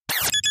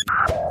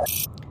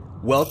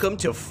Welcome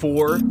to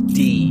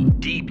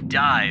 4D, Deep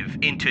Dive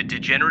into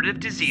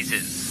Degenerative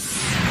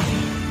Diseases.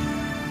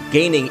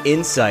 Gaining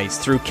insights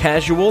through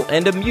casual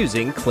and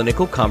amusing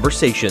clinical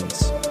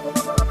conversations.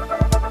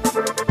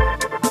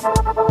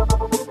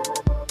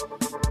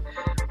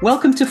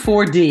 Welcome to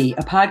 4D,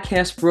 a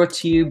podcast brought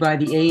to you by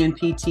the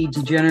ANPT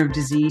Degenerative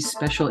Disease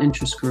Special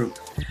Interest Group.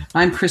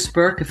 I'm Chris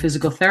Burke, a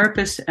physical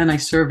therapist, and I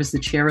serve as the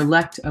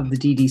chair-elect of the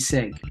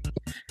DD-SIG.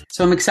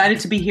 So I'm excited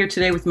to be here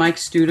today with Mike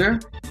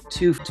Studer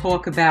to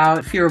talk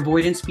about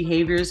fear-avoidance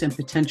behaviors and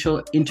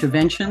potential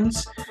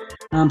interventions.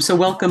 So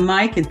welcome,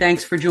 Mike, and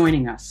thanks for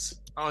joining us.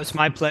 Oh, it's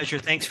my pleasure.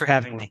 Thanks for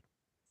having me.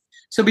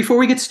 So before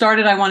we get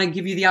started, I want to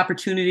give you the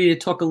opportunity to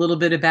talk a little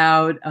bit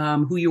about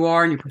who you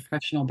are and your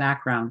professional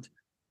background.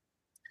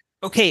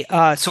 Okay,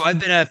 so I've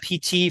been a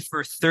PT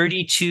for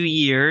 32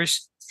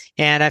 years,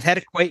 and I've had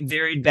a quite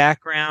varied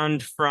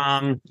background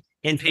from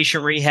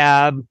inpatient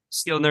rehab,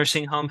 skilled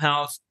nursing, home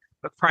health,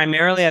 but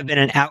primarily I've been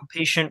an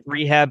outpatient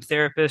rehab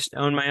therapist,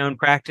 owned my own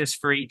practice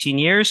for 18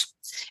 years,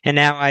 and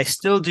now I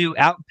still do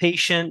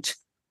outpatient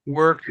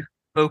work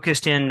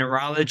focused in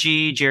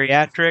neurology,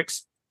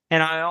 geriatrics,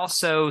 and I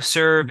also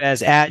serve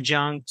as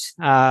adjunct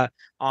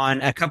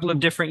on a couple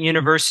of different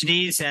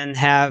universities and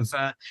have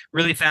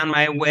really found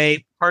my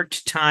way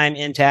part-time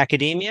into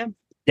academia,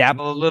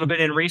 dabble a little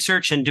bit in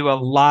research, and do a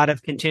lot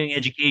of continuing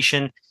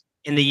education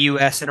in the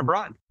U.S. and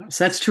abroad.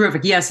 So that's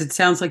terrific. Yes, it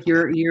sounds like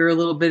you're a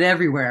little bit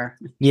everywhere.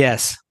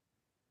 Yes.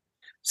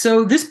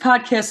 So this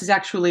podcast is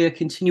actually a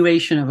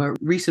continuation of a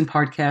recent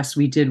podcast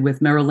we did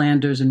with Merrill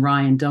Landers and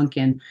Ryan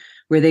Duncan,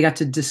 where they got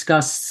to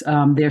discuss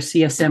their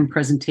CSM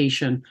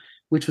presentation,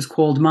 which was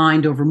called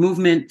Mind Over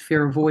Movement,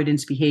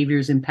 Fear-Avoidance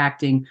Behaviors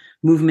Impacting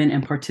Movement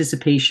and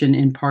Participation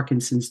in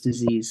Parkinson's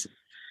Disease.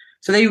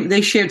 So they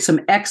shared some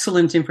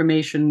excellent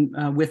information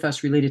with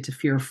us related to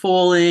fear of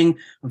falling,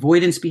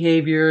 avoidance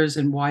behaviors,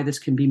 and why this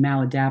can be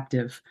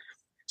maladaptive.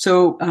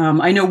 So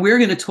I know we're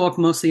going to talk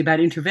mostly about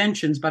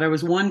interventions, but I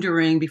was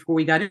wondering before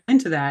we got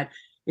into that,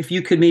 if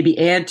you could maybe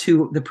add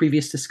to the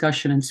previous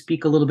discussion and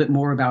speak a little bit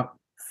more about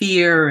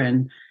fear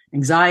and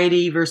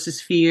anxiety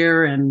versus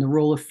fear and the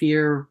role of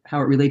fear, how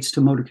it relates to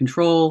motor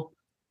control.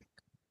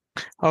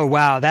 Oh,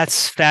 wow.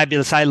 That's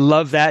fabulous. I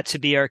love that to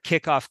be our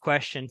kickoff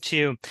question,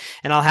 too.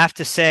 And I'll have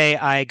to say,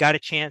 I got a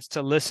chance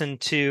to listen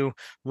to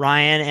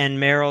Ryan and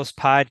Merrill's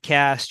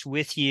podcast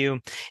with you,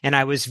 and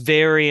I was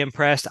very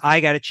impressed.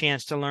 I got a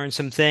chance to learn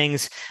some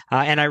things,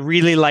 and I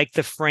really like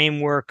the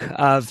framework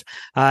of,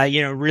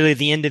 really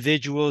the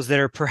individuals that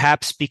are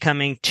perhaps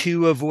becoming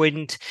too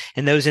avoidant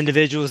and those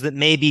individuals that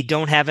maybe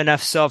don't have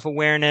enough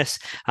self-awareness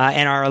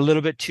and are a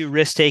little bit too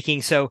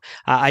risk-taking. So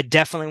I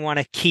definitely want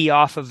to key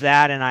off of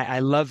that, and I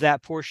love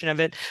that portion of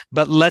it.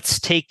 But let's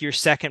take your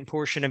second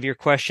portion of your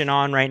question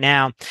on right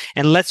now,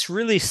 and let's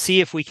really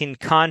see if we can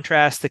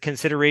contrast the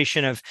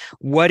consideration of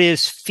what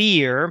is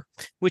fear,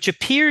 which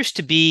appears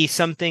to be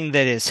something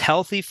that is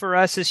healthy for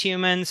us as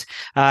humans,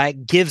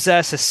 gives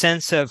us a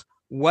sense of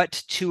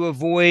what to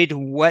avoid,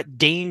 what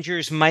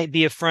dangers might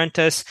be affront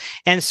us,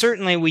 and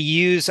certainly we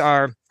use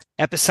our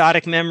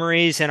episodic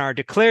memories and our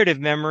declarative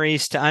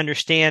memories to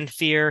understand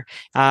fear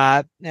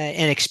and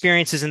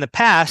experiences in the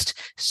past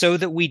so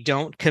that we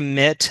don't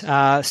commit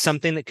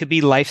something that could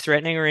be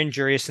life-threatening or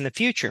injurious in the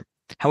future.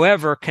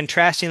 However,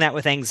 contrasting that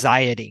with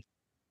anxiety.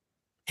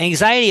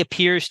 Anxiety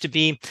appears to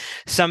be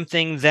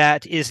something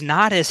that is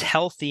not as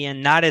healthy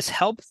and not as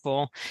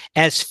helpful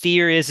as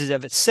fear is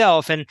of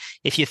itself. And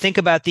if you think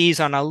about these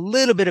on a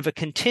little bit of a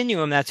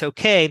continuum, that's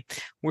okay.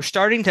 We're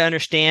starting to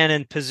understand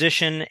and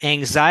position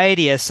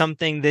anxiety as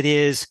something that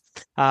is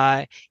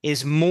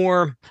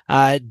more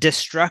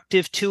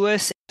destructive to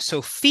us.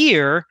 So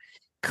fear,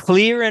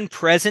 clear and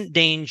present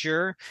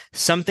danger,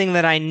 something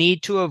that I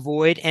need to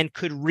avoid and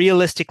could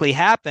realistically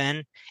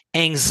happen.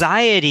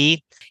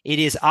 Anxiety, it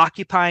is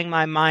occupying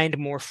my mind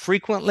more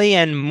frequently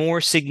and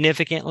more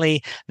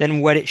significantly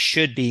than what it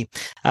should be.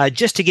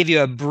 Just to give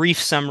you a brief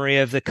summary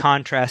of the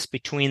contrast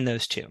between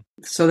those two.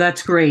 So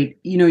that's great.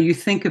 You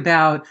think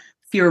about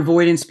fear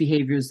avoidance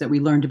behaviors that we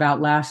learned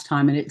about last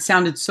time, and it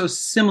sounded so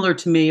similar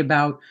to me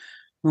about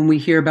when we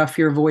hear about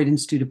fear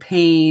avoidance due to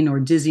pain or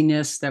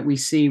dizziness that we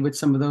see with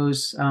some of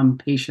those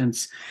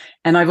patients.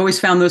 And I've always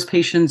found those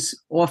patients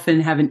often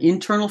have an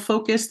internal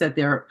focus, that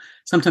they're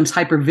sometimes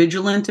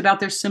hypervigilant about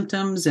their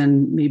symptoms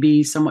and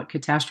maybe somewhat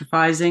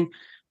catastrophizing.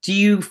 Do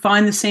you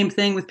find the same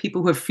thing with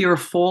people who have fear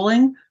of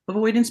falling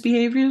avoidance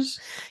behaviors?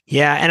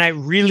 Yeah, and I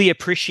really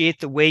appreciate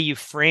the way you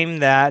frame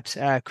that,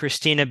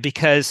 Christina,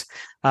 because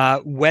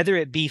whether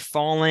it be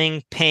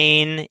falling,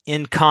 pain,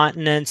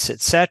 incontinence,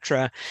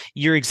 etc.,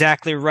 you're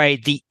exactly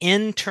right. The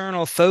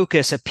internal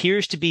focus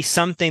appears to be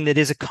something that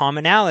is a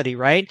commonality,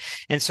 right?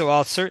 And so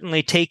I'll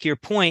certainly take your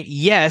point.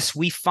 Yes,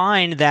 we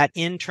find that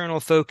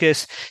internal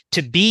focus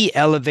to be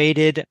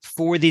elevated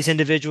for these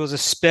individuals,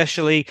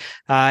 especially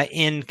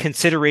in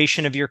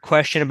consideration of your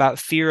question about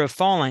fear of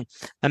falling.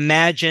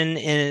 Imagine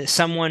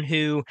someone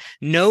who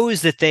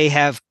knows that they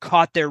have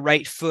caught their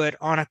right foot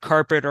on a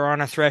carpet or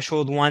on a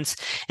threshold once,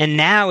 and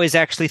now is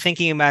actually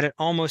thinking about it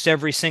almost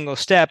every single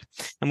step.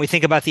 And we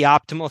think about the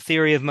optimal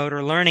theory of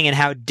motor learning and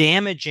how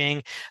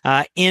damaging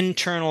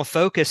internal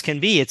focus can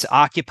be. It's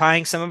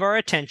occupying some of our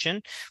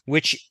attention,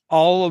 which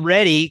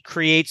already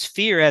creates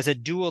fear as a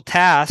dual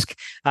task,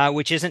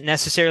 which isn't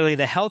necessarily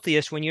the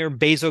healthiest when your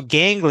basal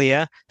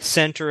ganglia,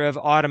 center of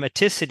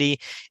automaticity,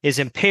 is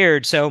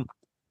impaired. So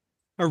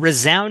a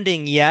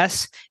resounding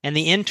yes, and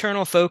the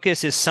internal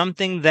focus is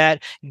something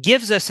that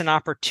gives us an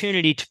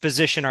opportunity to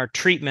position our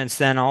treatments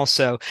then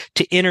also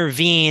to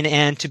intervene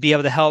and to be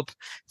able to help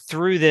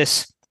through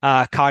this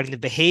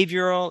cognitive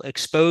behavioral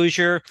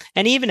exposure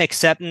and even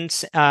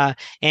acceptance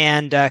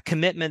and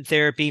commitment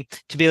therapy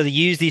to be able to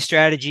use these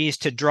strategies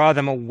to draw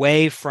them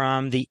away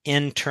from the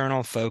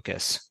internal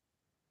focus.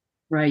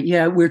 Right.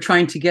 Yeah. We're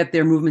trying to get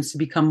their movements to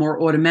become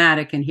more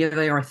automatic. And here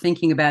they are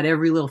thinking about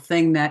every little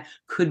thing that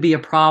could be a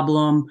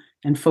problem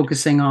and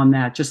focusing on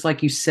that, just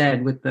like you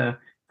said with the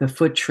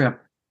foot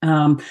trip.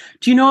 Do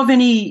you know of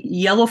any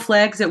yellow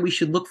flags that we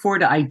should look for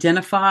to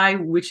identify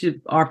which of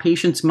our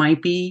patients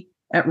might be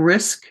at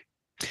risk?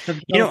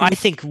 I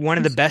think one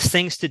of the best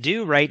things to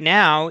do right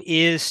now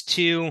is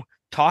to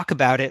talk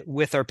about it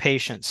with our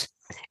patients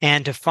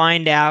and to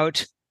find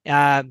out,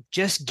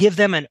 just give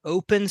them an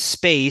open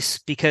space,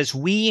 because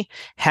we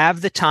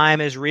have the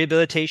time as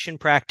rehabilitation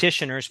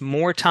practitioners,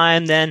 more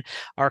time than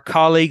our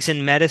colleagues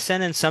in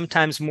medicine and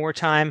sometimes more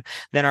time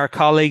than our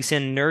colleagues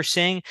in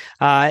nursing,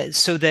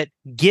 so that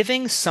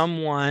giving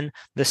someone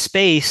the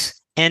space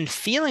and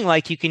feeling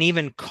like you can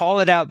even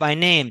call it out by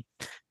name.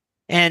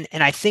 And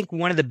I think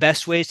one of the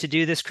best ways to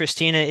do this,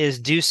 Christina, is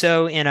do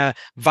so in a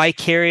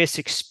vicarious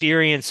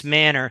experience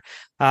manner,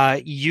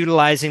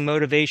 utilizing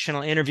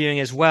motivational interviewing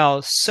as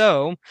well.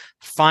 So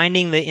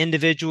finding the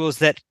individuals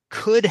that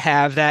could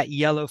have that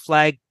yellow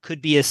flag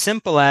could be as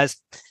simple as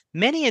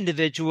many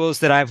individuals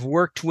that I've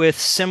worked with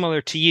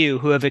similar to you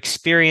who have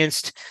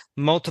experienced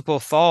multiple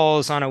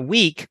falls on a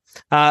week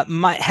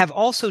might have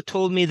also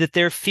told me that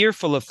they're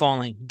fearful of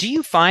falling. Do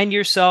you find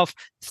yourself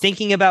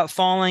thinking about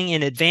falling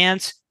in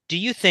advance? Do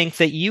you think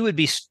that you would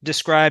be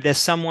described as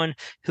someone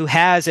who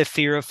has a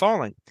fear of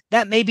falling?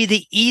 That may be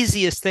the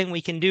easiest thing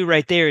we can do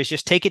right there, is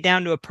just take it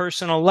down to a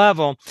personal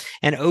level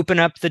and open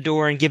up the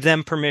door and give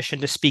them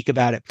permission to speak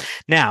about it.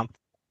 Now,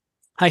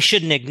 I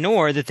shouldn't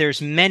ignore that there's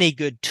many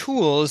good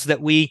tools that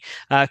we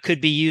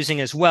could be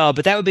using as well,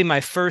 but that would be my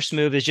first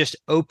move, is just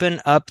open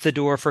up the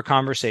door for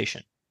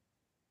conversation.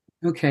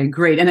 Okay,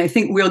 great. And I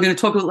think we're going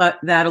to talk about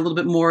that a little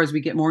bit more as we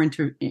get more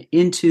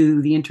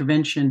into the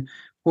intervention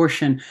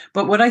portion.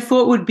 But what I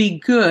thought would be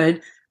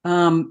good,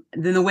 then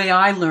the way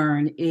I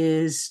learn,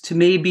 is to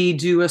maybe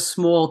do a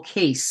small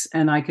case.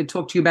 And I could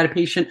talk to you about a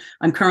patient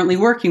I'm currently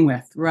working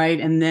with, right?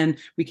 And then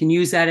we can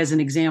use that as an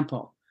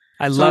example.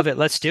 I love it.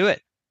 Let's do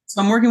it.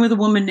 So I'm working with a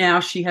woman now.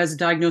 She has a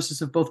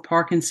diagnosis of both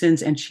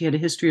Parkinson's and she had a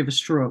history of a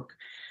stroke.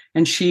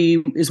 And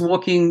she is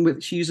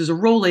she uses a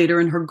rollator,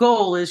 and her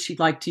goal is she'd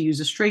like to use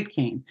a straight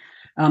cane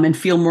and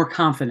feel more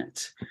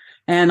confident.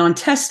 And on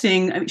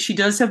testing, she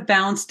does have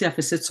balance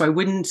deficits, so I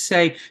wouldn't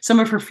say some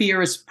of her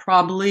fear is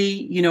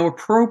probably,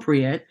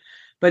 appropriate.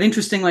 But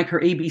interesting, like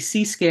her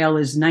ABC scale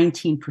is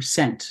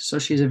 19%, so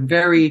she has a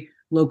very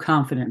low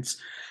confidence.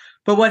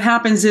 But what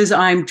happens is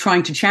I'm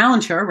trying to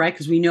challenge her, right?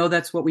 Because we know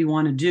that's what we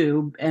want to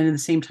do, and at the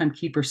same time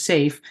keep her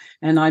safe.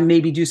 And I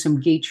maybe do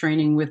some gait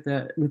training with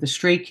a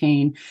straight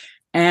cane.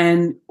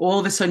 And all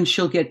of a sudden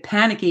she'll get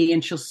panicky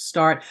and she'll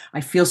start,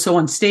 I feel so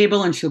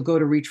unstable, and she'll go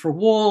to reach for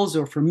walls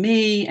or for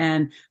me.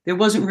 And there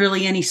wasn't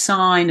really any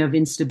sign of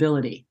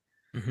instability.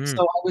 Mm-hmm.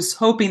 So I was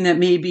hoping that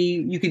maybe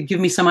you could give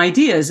me some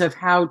ideas of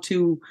how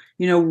to,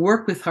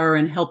 work with her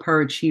and help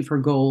her achieve her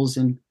goals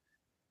and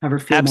have her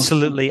feel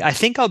Absolutely. more. I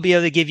think I'll be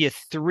able to give you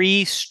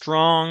 3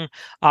 strong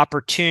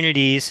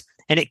opportunities,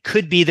 and it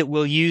could be that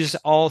we'll use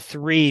all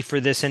 3 for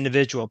this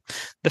individual.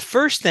 The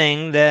first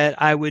thing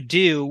that I would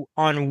do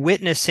on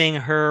witnessing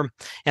her,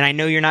 and I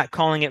know you're not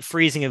calling it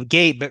freezing of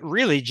gait, but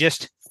really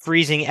just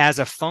freezing as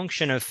a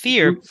function of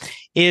fear,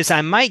 is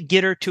I might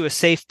get her to a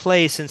safe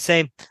place and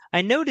say,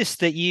 I noticed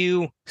that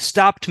you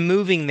stopped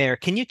moving there.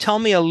 Can you tell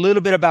me a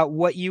little bit about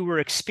what you were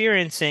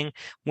experiencing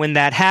when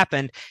that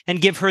happened? And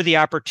give her the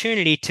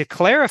opportunity to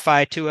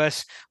clarify to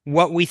us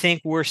what we think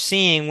we're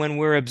seeing when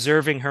we're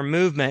observing her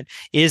movement.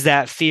 Is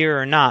that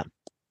fear or not?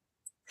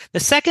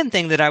 The second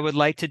thing that I would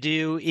like to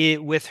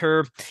do with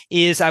her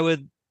is I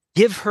would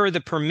give her the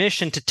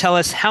permission to tell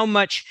us how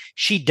much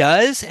she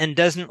does and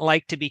doesn't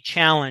like to be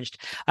challenged.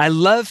 I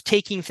love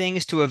taking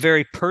things to a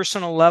very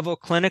personal level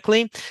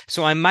clinically,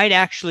 so I might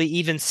actually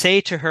even say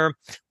to her,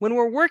 when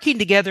we're working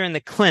together in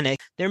the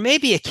clinic, there may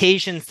be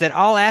occasions that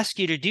I'll ask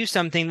you to do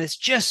something that's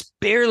just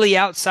barely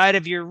outside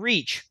of your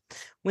reach.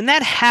 When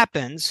that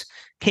happens,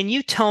 can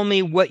you tell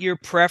me what your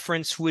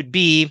preference would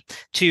be,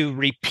 to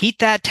repeat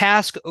that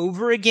task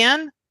over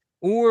again?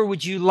 Or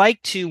would you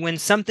like to, when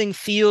something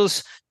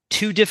feels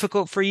too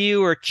difficult for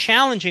you or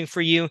challenging for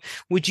you,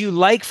 would you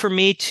like for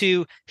me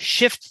to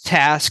shift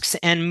tasks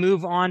and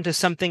move on to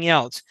something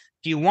else?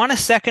 Do you want a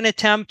second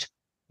attempt?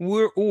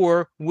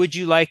 Or would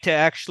you like to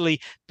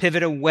actually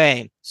pivot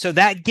away? So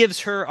that gives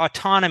her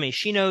autonomy.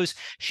 She knows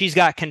she's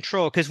got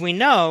control, because we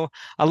know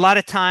a lot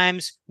of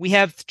times we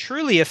have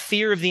truly a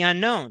fear of the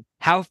unknown.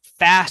 How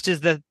fast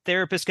is the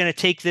therapist going to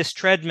take this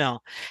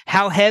treadmill?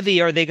 How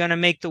heavy are they going to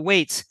make the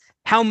weights?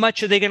 How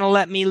much are they going to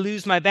let me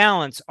lose my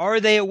balance? Are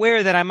they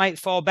aware that I might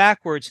fall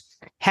backwards?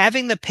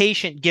 Having the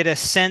patient get a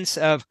sense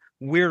of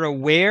we're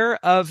aware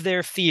of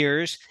their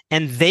fears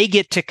and they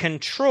get to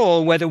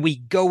control whether we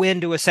go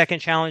into a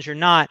second challenge or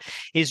not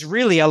is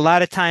really a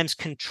lot of times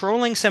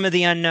controlling some of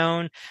the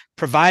unknown,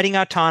 providing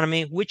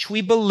autonomy, which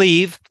we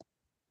believe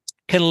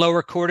can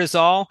lower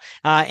cortisol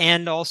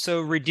and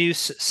also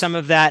reduce some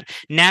of that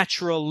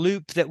natural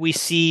loop that we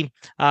see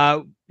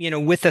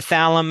with the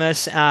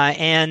thalamus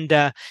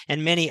and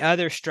many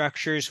other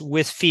structures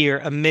with fear,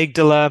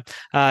 amygdala,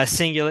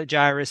 cingulate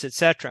gyrus,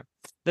 etc.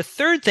 The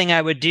third thing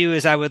I would do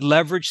is I would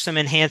leverage some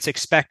enhanced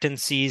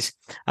expectancies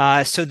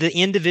so the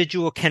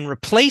individual can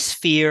replace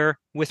fear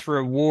with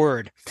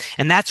reward.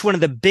 And that's one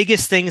of the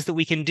biggest things that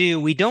we can do.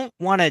 We don't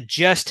want to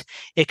just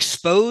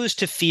expose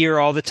to fear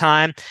all the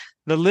time.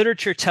 The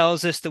literature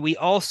tells us that we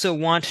also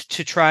want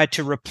to try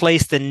to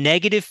replace the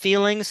negative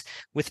feelings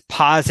with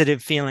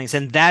positive feelings,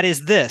 and that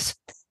is this.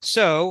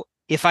 So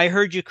if I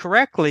heard you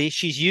correctly,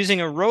 she's using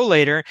a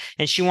rollator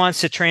and she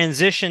wants to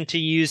transition to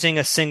using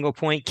a single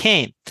point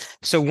cane.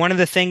 So one of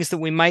the things that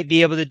we might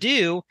be able to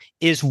do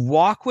is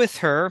walk with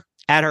her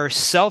at her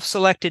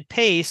self-selected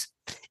pace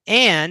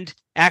and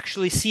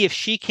actually see if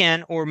she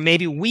can, or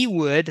maybe we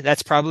would,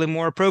 that's probably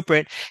more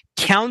appropriate,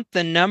 count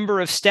the number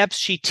of steps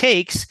she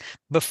takes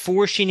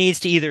before she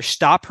needs to either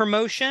stop her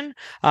motion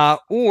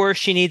or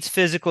she needs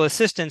physical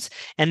assistance.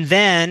 And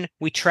then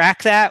we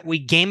track that,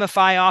 we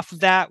gamify off of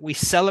that, we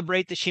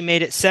celebrate that she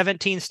made it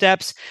 17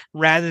 steps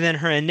rather than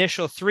her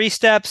initial 3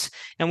 steps,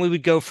 and we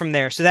would go from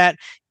there. So that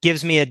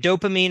gives me a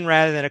dopamine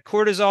rather than a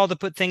cortisol, to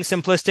put things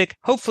simplistic.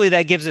 Hopefully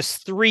that gives us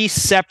 3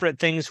 separate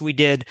things we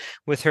did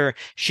with her.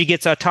 She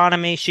gets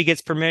autonomy, she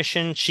gets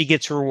permission, she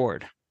gets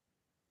reward.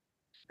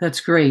 That's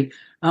great.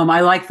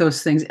 I like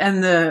those things.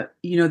 And the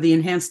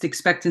enhanced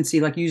expectancy,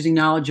 like using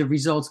knowledge of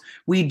results.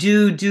 We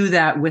do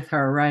that with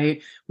her,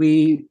 right?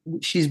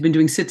 She's been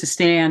doing sit to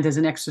stand as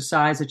an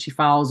exercise that she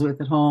follows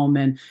with at home,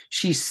 and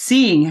she's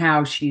seeing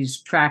how she's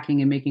tracking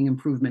and making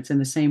improvements,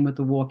 and the same with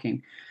the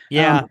walking.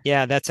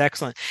 Yeah, that's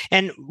excellent.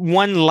 And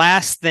one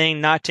last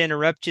thing, not to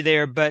interrupt you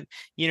there, but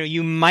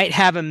you might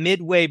have a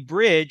midway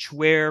bridge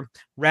where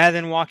rather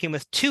than walking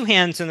with 2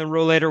 hands in the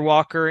rollator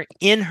walker,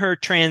 in her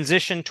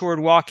transition toward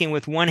walking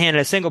with 1 hand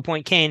and a single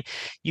point cane,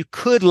 you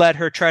could let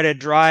her try to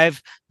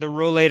drive the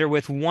rollator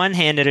with 1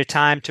 hand at a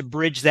time to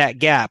bridge that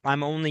gap.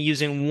 I'm only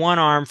using 1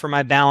 arm for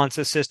my balance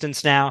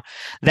assistance now.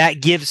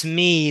 That gives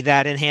me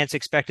that enhanced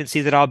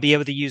expectancy that I'll be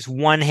able to use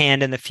 1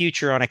 hand in the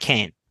future on a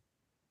cane.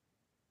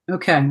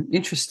 Okay,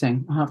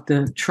 interesting. I'll have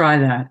to try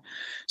that.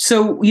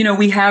 So,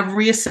 we have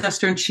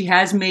reassessed her and she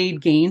has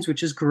made gains,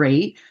 which is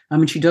great.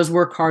 And she does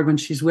work hard when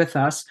she's with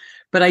us.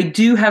 But I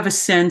do have a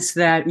sense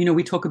that,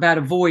 we talk about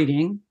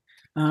avoiding.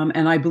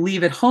 And I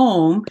believe at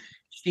home,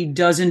 she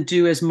doesn't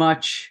do as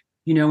much,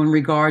 in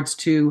regards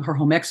to her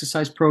home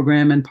exercise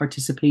program and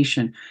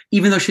participation,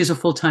 even though she's a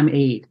full-time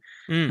aide.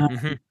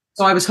 Mm-hmm.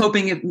 So I was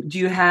hoping,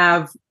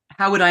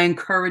 how would I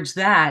encourage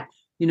that?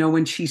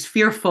 When she's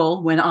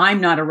fearful, when I'm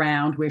not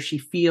around, where she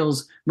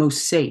feels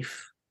most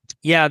safe?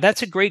 Yeah,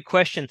 that's a great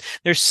question.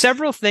 There's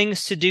several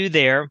things to do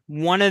there.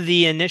 One of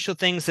the initial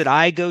things that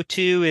I go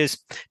to is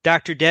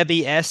Dr.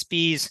 Debbie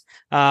Espy's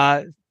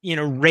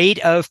rate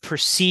of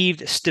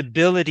perceived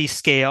stability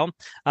scale,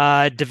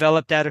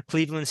 developed out of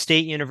Cleveland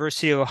State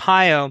University,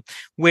 Ohio,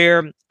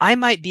 where I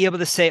might be able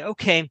to say,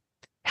 okay,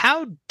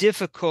 how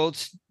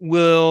difficult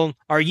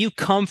are you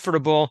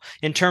comfortable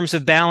in terms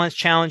of balance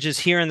challenges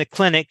here in the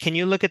clinic? Can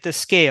you look at the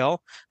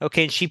scale?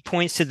 Okay, and she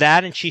points to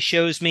that and she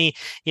shows me,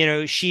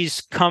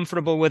 she's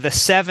comfortable with a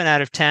 7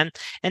 out of 10.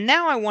 And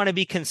now I want to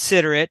be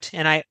considerate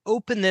and I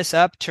open this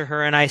up to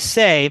her and I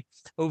say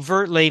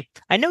overtly,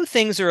 I know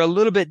things are a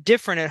little bit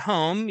different at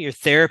home. Your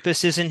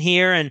therapist isn't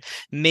here and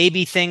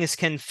maybe things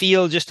can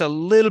feel just a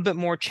little bit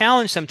more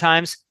challenged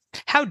sometimes.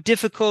 How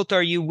difficult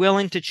are you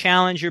willing to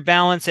challenge your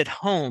balance at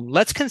home?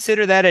 Let's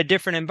consider that a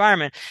different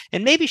environment.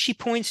 And maybe she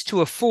points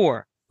to a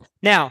 4.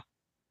 Now,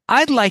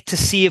 I'd like to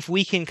see if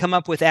we can come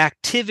up with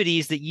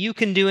activities that you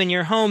can do in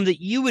your home that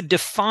you would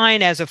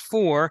define as a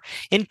 4,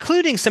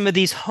 including some of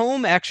these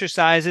home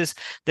exercises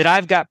that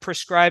I've got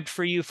prescribed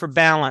for you for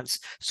balance.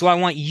 So I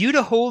want you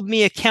to hold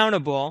me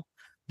accountable.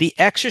 The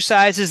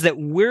exercises that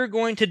we're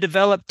going to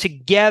develop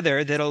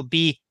together that'll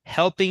be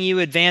helping you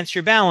advance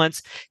your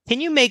balance, can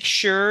you make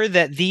sure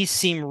that these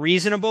seem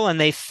reasonable and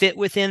they fit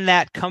within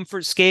that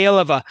comfort scale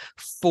of a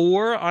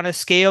 4 on a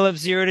scale of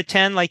 0 to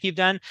 10 like you've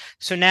done?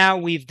 So now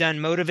we've done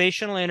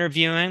motivational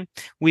interviewing.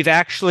 We've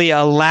actually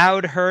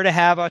allowed her to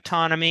have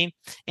autonomy.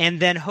 And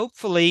then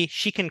hopefully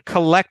she can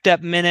collect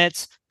up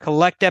minutes,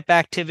 collect up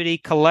activity,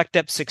 collect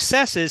up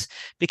successes,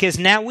 because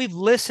now we've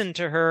listened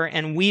to her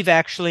and we've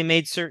actually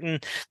made certain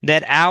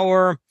that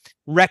our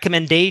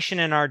recommendation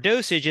and our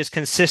dosage is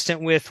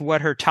consistent with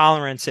what her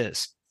tolerance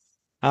is.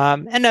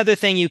 Another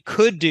thing you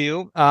could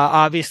do,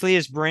 obviously,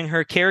 is bring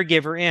her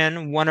caregiver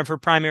in, one of her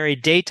primary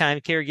daytime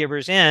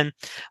caregivers in,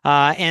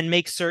 and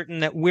make certain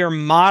that we're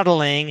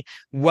modeling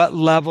what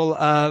level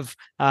of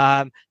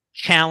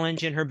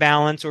challenge in her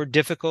balance or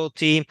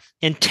difficulty,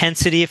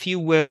 intensity, if you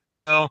will,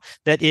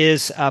 that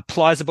is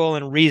plausible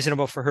and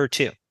reasonable for her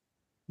too.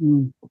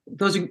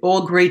 Those are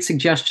all great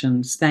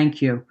suggestions.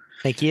 Thank you.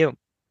 Thank you.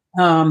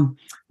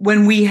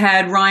 When we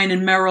had Ryan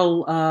and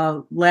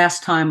Meryl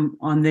last time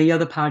on the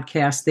other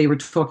podcast, they were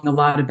talking a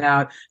lot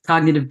about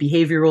cognitive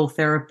behavioral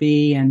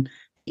therapy and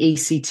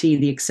ACT,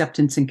 the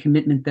acceptance and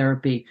commitment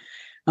therapy.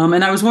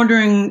 And I was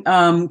wondering,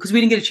 because we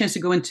didn't get a chance to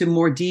go into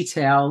more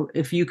detail,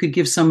 if you could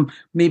give some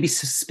maybe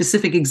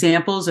specific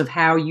examples of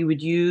how you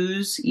would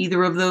use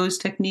either of those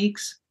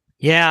techniques.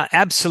 Yeah,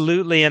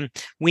 absolutely. And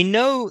we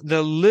know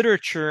the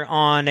literature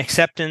on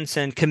acceptance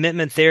and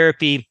commitment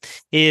therapy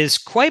is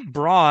quite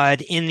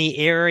broad in the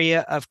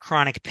area of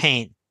chronic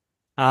pain,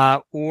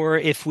 or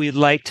if we'd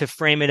like to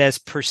frame it as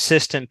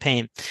persistent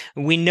pain.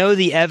 We know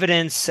the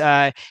evidence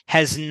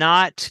has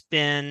not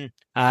been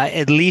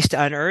at least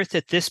unearthed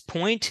at this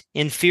point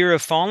in fear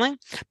of falling,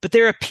 but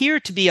there appear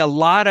to be a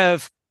lot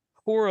of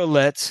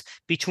correlates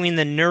between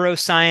the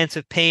neuroscience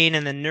of pain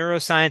and the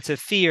neuroscience of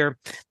fear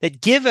that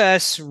give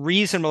us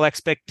reasonable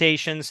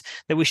expectations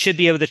that we should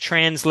be able to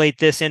translate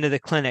this into the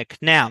clinic.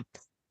 Now,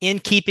 in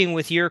keeping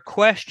with your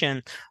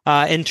question,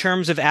 in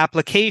terms of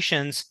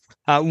applications,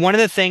 one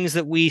of the things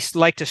that we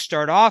like to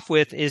start off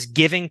with is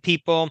giving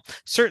people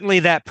certainly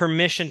that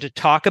permission to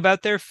talk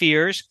about their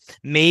fears,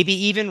 maybe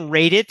even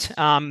rate it.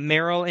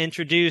 Merrill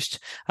introduced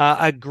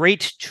a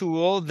great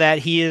tool that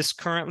he is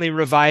currently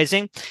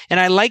revising, and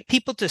I like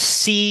people to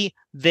see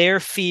their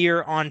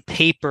fear on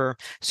paper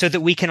so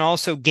that we can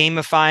also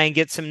gamify and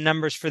get some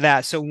numbers for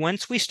that. So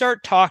once we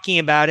start talking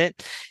about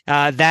it,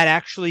 that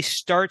actually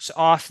starts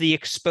off the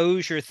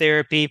exposure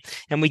therapy,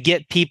 and we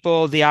get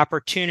people the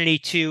opportunity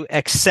to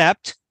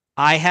accept,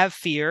 I have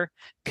fear,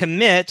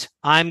 commit,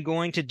 I'm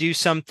going to do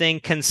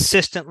something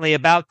consistently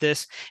about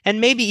this,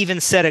 and maybe even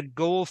set a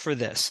goal for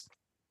this.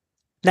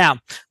 Now,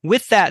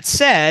 with that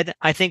said,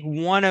 I think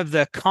one of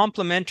the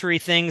complementary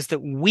things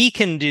that we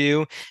can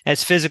do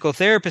as physical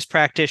therapist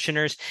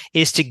practitioners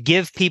is to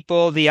give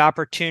people the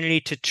opportunity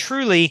to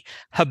truly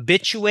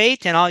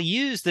habituate, and I'll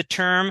use the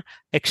term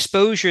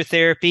exposure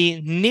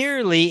therapy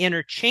nearly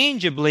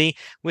interchangeably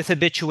with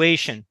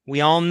habituation.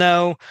 We all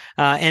know,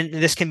 and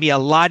this can be a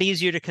lot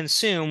easier to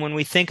consume when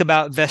we think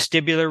about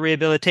vestibular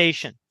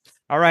rehabilitation.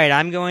 All right,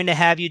 I'm going to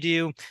have you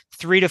do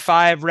 3 to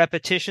 5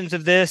 repetitions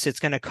of this.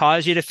 It's going to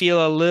cause you to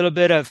feel a little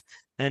bit of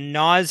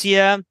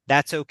nausea.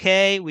 That's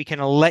okay. We can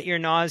let your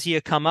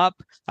nausea come up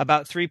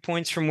about 3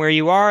 points from where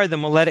you are.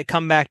 Then we'll let it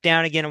come back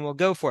down again and we'll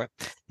go for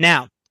it.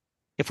 Now,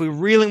 if we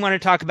really want to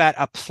talk about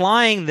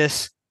applying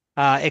this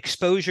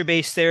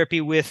exposure-based therapy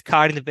with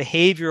cognitive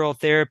behavioral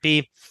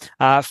therapy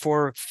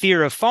for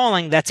fear of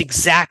falling, that's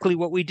exactly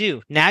what we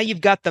do. Now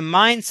you've got the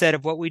mindset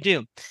of what we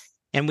do.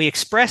 And we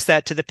express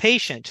that to the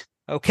patient.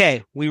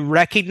 Okay, we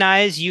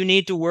recognize you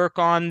need to work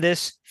on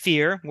this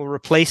fear. We'll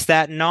replace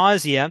that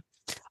nausea.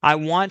 I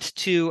want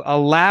to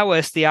allow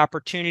us the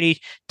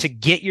opportunity to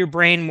get your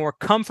brain more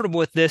comfortable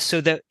with this so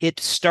that it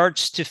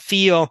starts to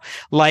feel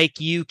like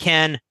you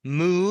can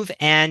move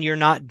and you're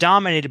not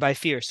dominated by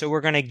fear. So we're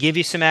going to give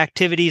you some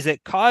activities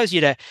that cause you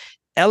to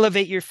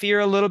elevate your fear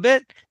a little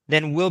bit.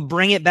 Then we'll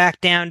bring it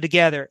back down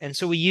together. And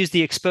so we use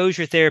the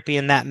exposure therapy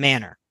in that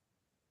manner.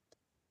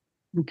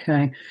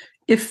 Okay.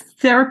 If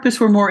therapists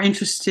were more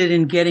interested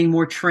in getting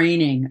more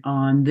training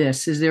on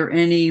this, is there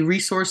any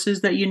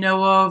resources that you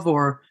know of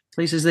or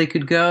places they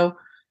could go?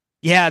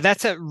 Yeah,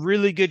 that's a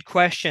really good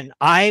question.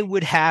 I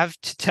would have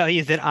to tell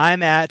you that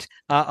I'm at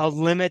a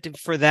limit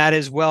for that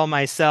as well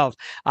myself.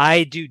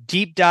 I do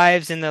deep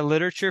dives in the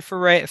literature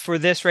for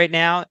this right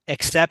now.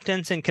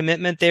 Acceptance and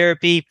commitment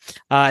therapy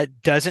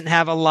doesn't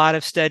have a lot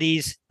of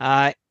studies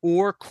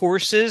or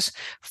courses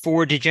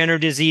for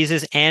degenerative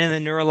diseases and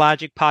in the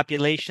neurologic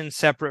population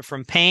separate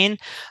from pain.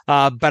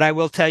 But I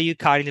will tell you,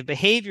 cognitive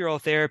behavioral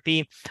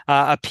therapy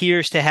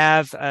appears to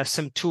have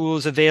some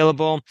tools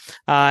available.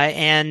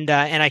 And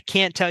I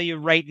can't tell you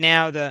right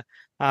now that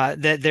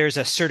there's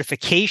a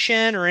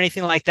certification or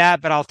anything like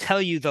that, but I'll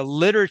tell you the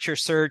literature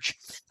search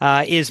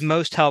is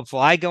most helpful.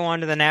 I go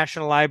onto the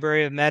National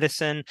Library of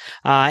Medicine,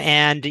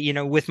 and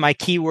with my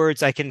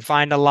keywords, I can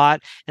find a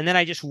lot, and then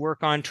I just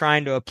work on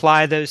trying to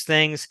apply those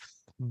things.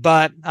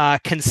 But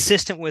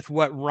consistent with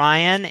what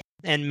Ryan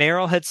and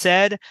Meryl had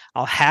said,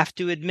 I'll have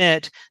to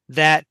admit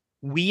that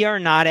we are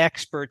not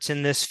experts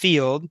in this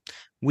field.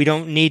 We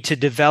don't need to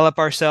develop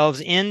ourselves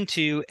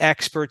into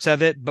experts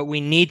of it, but we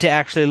need to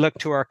actually look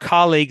to our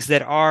colleagues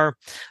that are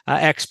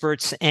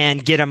experts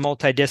and get a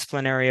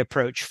multidisciplinary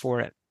approach for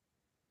it.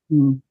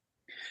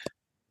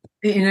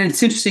 And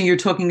it's interesting you're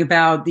talking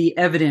about the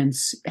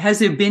evidence. Has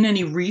there been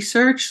any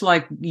research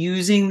like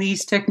using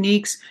these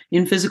techniques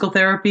in physical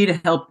therapy to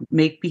help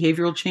make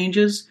behavioral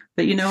changes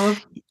that you know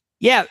of?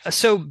 Yeah,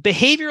 so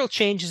behavioral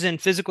changes in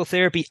physical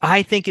therapy,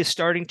 I think, is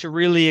starting to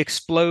really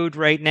explode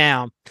right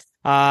now.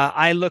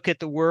 I look at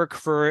the work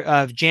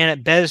of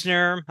Janet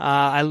Besner.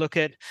 I look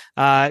at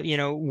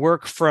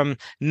work from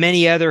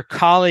many other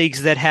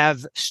colleagues that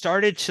have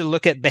started to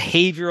look at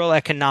behavioral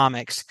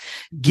economics.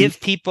 Mm-hmm.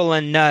 Give people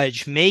a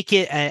nudge, make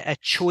it a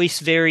choice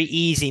very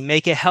easy,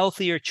 make a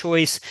healthier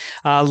choice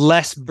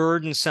less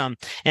burdensome.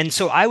 And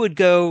so I would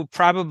go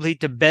probably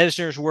to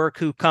Besner's work,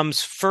 who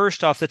comes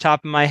first off the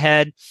top of my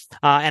head.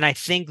 And I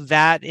think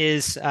that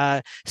is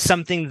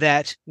something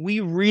that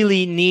we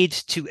really need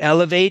to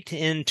elevate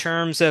in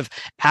terms of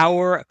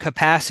our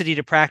capacity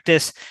to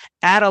practice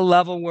at a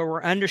level where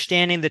we're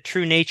understanding the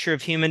true nature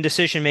of human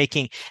decision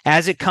making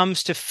as it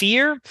comes to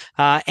fear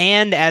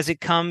and as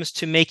it comes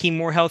to making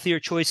more healthier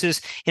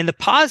choices in the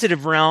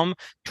positive realm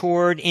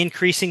toward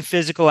increasing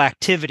physical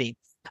activity.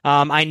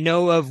 I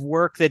know of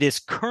work that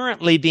is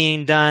currently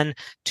being done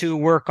to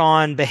work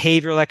on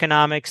behavioral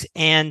economics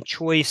and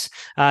choice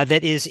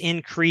that is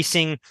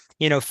increasing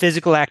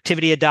physical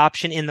activity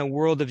adoption in the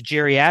world of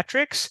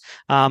geriatrics,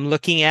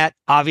 looking at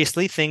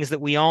obviously things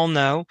that we all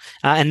know.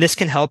 And this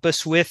can help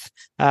us with,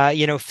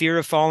 fear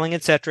of falling,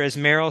 et cetera. As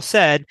Meryl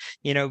said,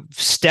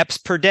 steps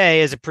per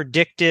day is a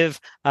predictive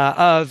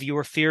of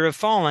your fear of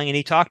falling. And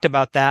he talked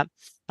about that.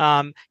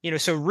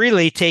 So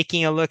really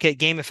taking a look at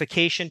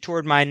gamification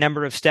toward my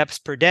number of steps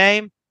per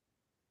day.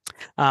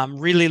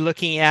 Really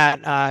looking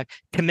at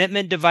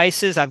commitment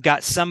devices. I've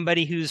got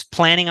somebody who's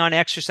planning on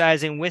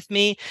exercising with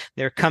me.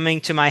 They're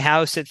coming to my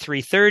house at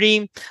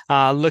 3:30,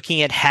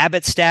 looking at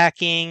habit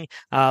stacking,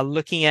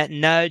 looking at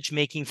nudge,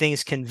 making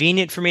things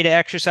convenient for me to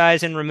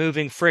exercise, and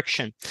removing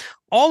friction.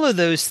 All of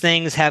those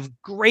things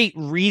have great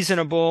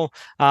reasonable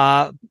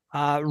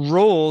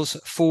roles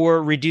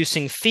for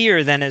reducing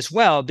fear then as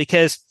well,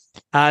 because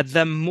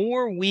the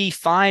more we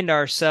find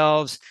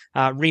ourselves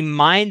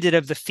reminded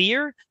of the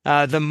fear,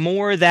 the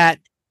more that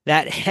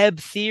Hebb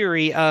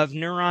theory of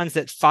neurons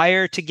that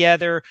fire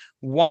together,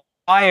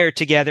 wire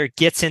together,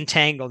 gets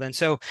entangled. And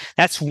so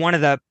that's one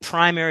of the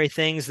primary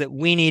things that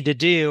we need to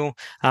do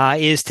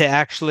is to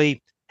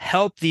actually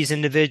help these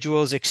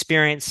individuals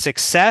experience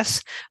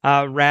success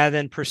rather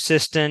than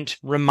persistent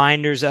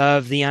reminders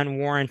of the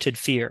unwarranted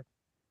fear.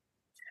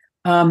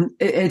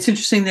 It's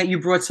interesting that you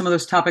brought some of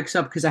those topics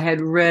up, because I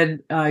had read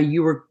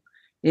you were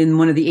in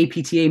one of the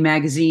APTA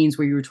magazines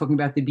where you were talking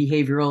about the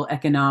behavioral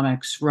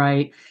economics,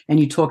 right? And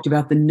you talked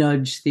about the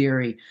nudge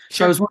theory. Sure.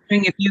 So I was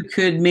wondering if you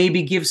could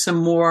maybe give some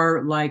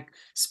more like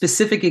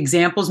specific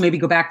examples, maybe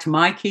go back to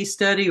my case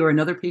study or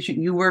another patient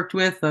you worked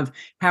with, of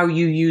how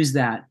you use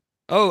that.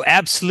 Oh,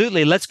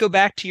 absolutely. Let's go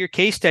back to your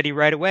case study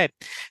right away.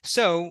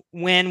 So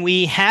when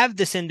we have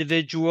this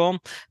individual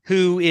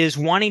who is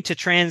wanting to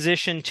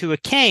transition to a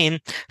cane,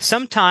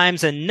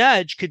 sometimes a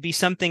nudge could be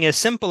something as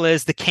simple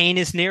as the cane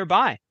is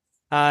nearby.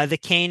 The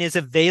cane is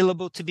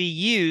available to be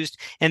used,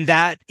 and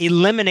that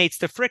eliminates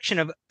the friction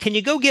of, can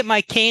you go get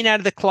my cane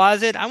out of the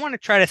closet? I want to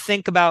try to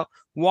think about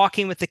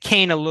walking with the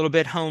cane a little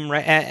bit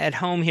at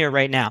home here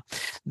right now.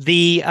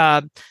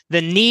 The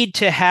need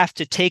to have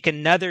to take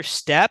another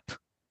step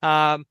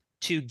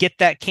to get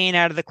that cane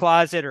out of the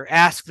closet, or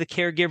ask the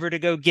caregiver to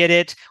go get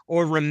it,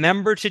 or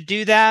remember to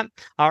do that,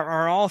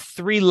 are all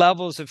three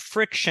levels of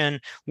friction.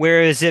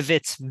 Whereas if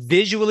it's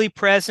visually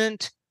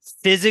present,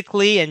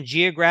 physically and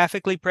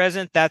geographically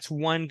present, that's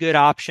one good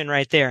option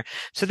right there.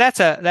 So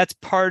that's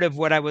part of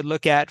what I would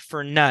look at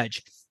for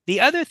nudge. The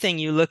other thing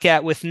you look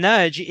at with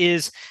nudge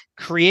is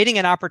creating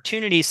an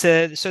opportunity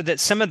so that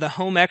some of the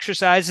home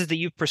exercises that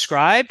you've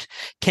prescribed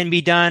can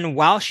be done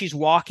while she's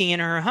walking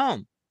in her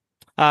home.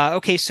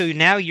 Okay, so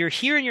now you're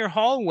here in your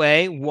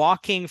hallway,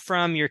 walking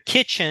from your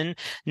kitchen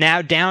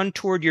now down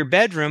toward your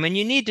bedroom, and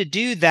you need to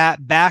do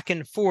that back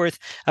and forth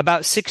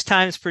about 6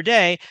 times per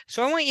day.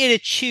 So I want you to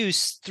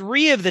choose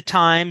 3 of the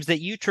times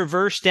that you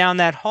traverse down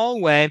that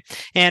hallway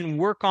and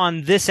work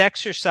on this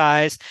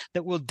exercise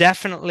that will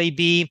definitely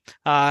be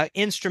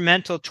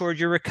instrumental toward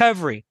your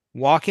recovery.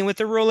 Walking with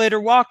the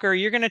rollator walker,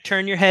 you're going to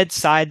turn your head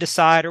side to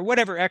side, or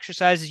whatever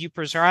exercises you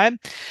prescribe.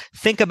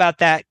 Think about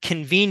that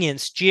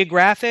convenience,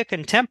 geographic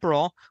and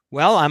temporal.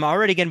 Well, I'm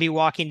already going to be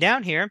walking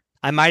down here.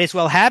 I might as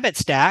well habit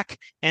stack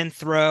and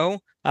throw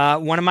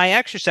one of my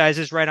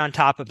exercises right on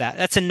top of that.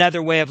 That's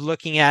another way of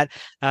looking at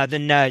the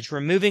nudge,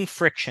 removing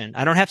friction.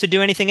 I don't have to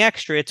do anything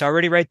extra. It's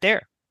already right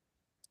there.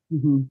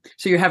 Mm-hmm.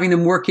 So you're having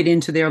them work it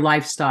into their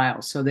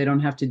lifestyle so they don't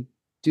have to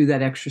do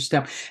that extra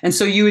step. And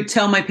so you would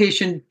tell my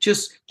patient,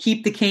 just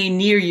keep the cane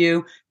near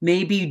you.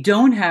 Maybe you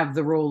don't have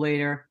the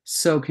rollator,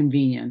 so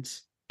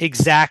convenient.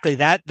 Exactly.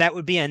 That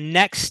would be a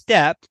next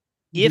step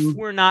if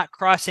we're not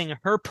crossing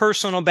her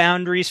personal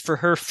boundaries for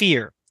her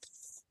fear,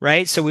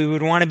 right? So we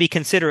would want to be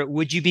considerate.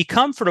 Would you be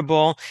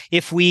comfortable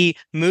if we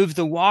move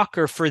the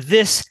walker for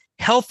this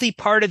healthy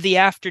part of the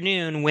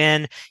afternoon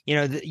when,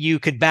 you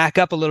could back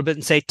up a little bit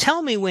and say,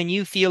 tell me when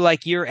you feel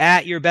like you're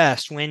at your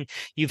best, when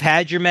you've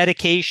had your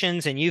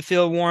medications and you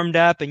feel warmed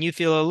up and you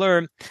feel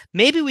alert.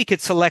 Maybe we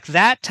could select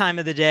that time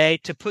of the day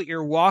to put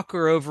your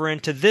walker over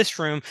into this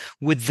room.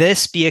 Would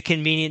this be a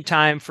convenient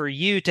time for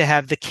you to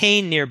have the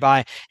cane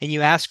nearby? And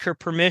you ask her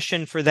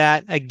permission for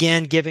that,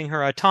 again, giving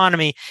her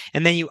autonomy.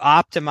 And then you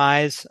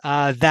optimize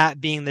that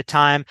being the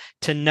time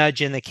to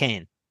nudge in the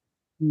cane.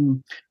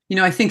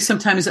 I think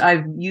sometimes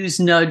I've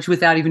used nudge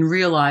without even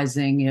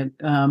realizing it.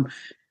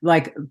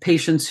 Like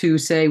patients who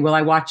say, well,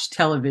 I watch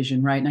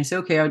television, right? And I say,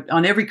 okay,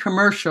 on every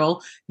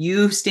commercial,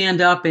 you stand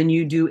up and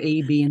you do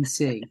A, B, and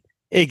C.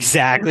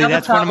 Exactly.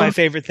 That's one of my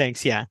favorite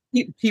things. Yeah.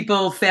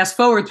 People fast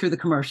forward through the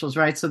commercials,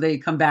 right? So they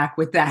come back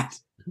with that.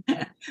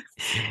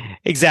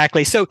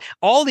 Exactly. So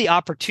all the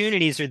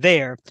opportunities are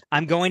there.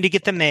 I'm going to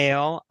get the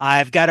mail.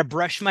 I've got to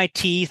brush my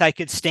teeth. I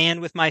could stand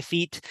with my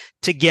feet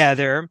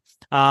together.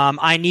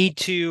 I need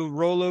to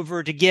roll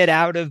over to get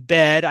out of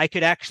bed. I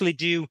could actually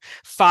do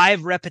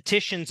 5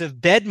 repetitions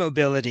of bed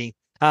mobility.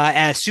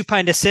 As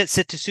supine to sit,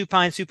 sit to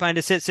supine, supine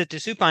to sit, sit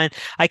to supine.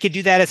 I could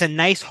do that as a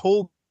nice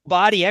whole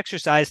body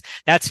exercise.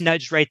 That's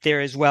nudge right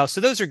there as well. So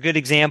those are good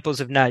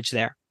examples of nudge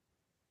there.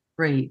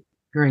 Great.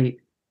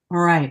 All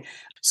right.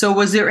 So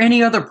was there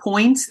any other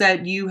points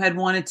that you had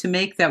wanted to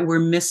make that were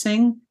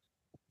missing?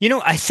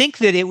 I think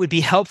that it would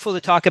be helpful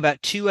to talk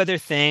about 2 other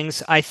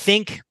things. I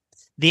think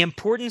the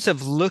importance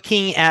of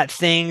looking at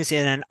things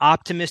in an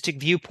optimistic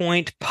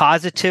viewpoint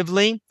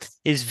positively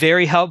is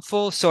very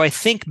helpful. So I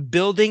think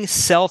building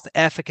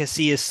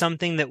self-efficacy is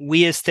something that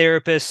we as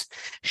therapists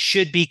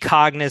should be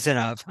cognizant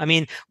of. I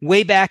mean,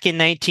 way back in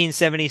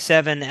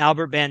 1977,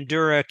 Albert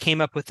Bandura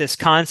came up with this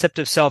concept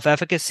of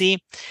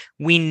self-efficacy.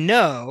 We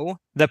know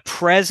the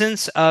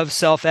presence of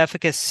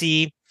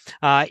self-efficacy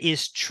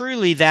is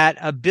truly that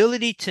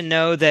ability to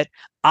know that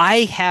I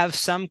have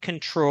some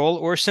control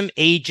or some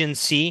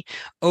agency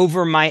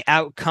over my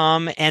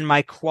outcome and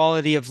my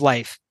quality of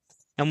life.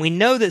 And we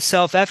know that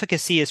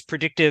self-efficacy is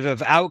predictive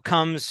of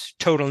outcomes,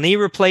 total knee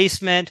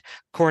replacement,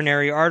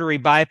 coronary artery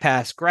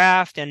bypass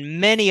graft,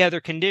 and many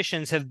other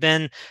conditions have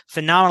been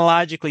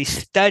phenomenologically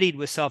studied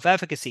with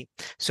self-efficacy.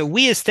 So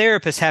we as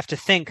therapists have to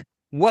think,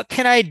 what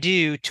can I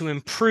do to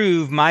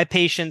improve my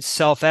patient's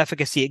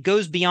self-efficacy? It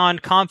goes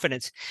beyond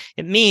confidence.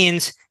 It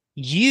means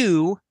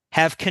you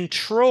have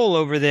control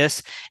over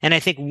this. And I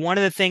think one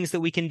of the things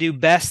that we can do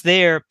best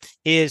there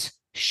is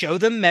show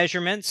them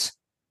measurements,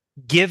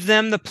 give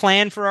them the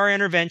plan for our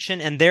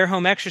intervention and their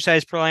home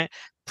exercise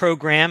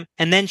program,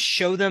 and then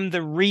show them the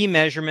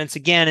remeasurements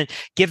again and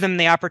give them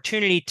the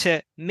opportunity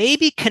to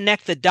maybe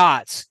connect the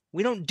dots.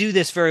 We don't do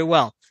this very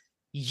well.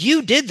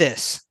 You did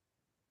this.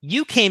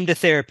 You came to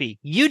therapy.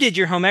 You did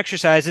your home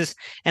exercises,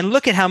 and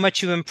look at how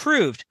much you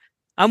improved.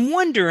 I'm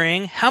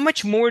wondering, how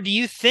much more do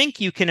you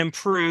think you can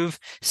improve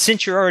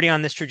since you're already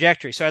on this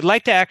trajectory? So I'd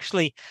like to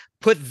actually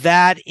put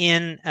that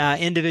in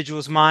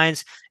individuals'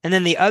 minds. And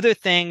then the other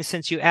thing,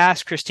 since you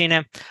asked,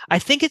 Christina, I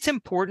think it's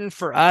important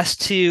for us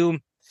to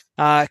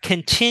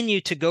continue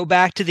to go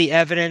back to the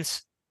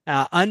evidence,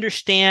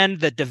 understand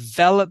the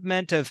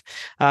development of,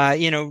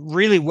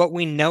 really what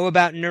we know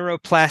about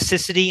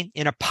neuroplasticity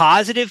in a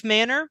positive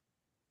manner.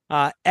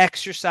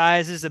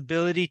 Exercise's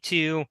ability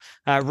to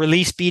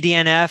release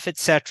BDNF,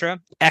 etc.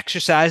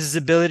 Exercise's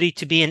ability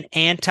to be an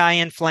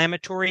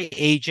anti-inflammatory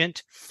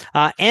agent,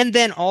 and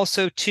then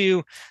also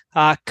to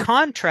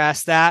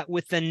contrast that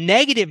with the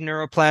negative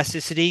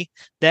neuroplasticity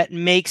that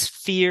makes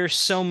fear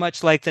so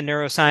much like the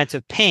neuroscience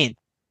of pain.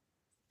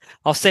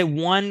 I'll say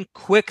one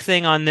quick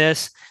thing on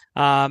this.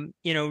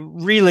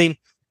 Really,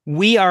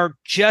 we are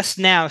just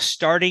now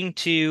starting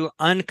to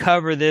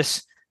uncover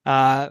this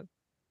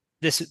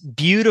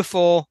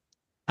beautiful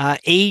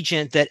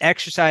agent that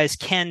exercise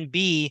can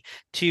be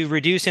to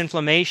reduce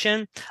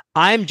inflammation.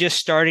 I'm just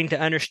starting to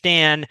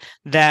understand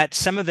that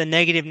some of the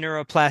negative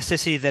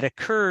neuroplasticity that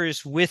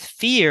occurs with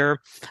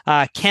fear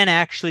can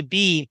actually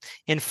be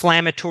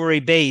inflammatory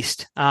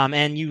based.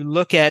 And you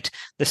look at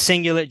the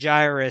cingulate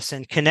gyrus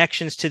and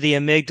connections to the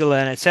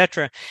amygdala and et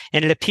cetera,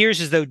 and it appears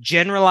as though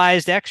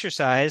generalized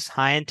exercise,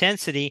 high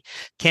intensity,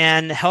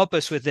 can help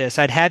us with this.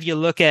 I'd have you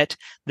look at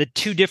the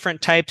 2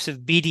 different types of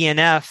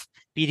BDNF,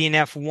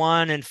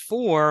 BDNF1 and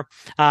 4,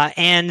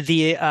 and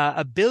the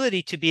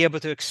ability to be able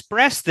to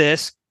express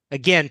this,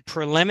 again,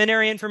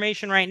 preliminary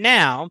information right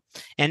now,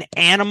 and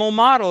animal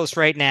models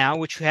right now,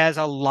 which has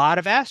a lot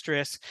of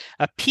asterisks,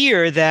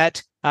 appear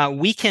that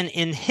we can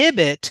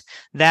inhibit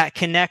that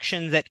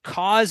connection that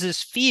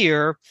causes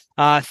fear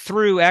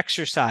through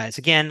exercise.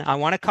 Again, I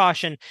want to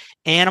caution,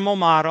 animal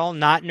model,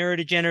 not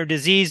neurodegenerative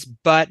disease,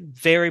 but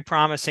very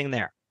promising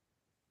there.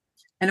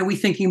 And are we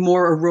thinking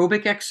more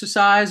aerobic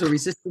exercise or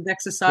resistant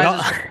exercise?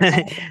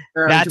 Well,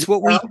 that's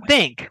what we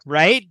think,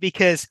 right?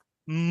 Because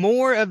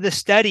more of the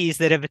studies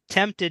that have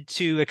attempted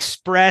to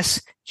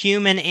express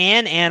human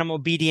and animal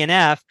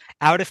BDNF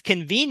out of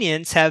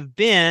convenience have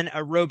been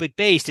aerobic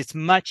based. It's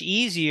much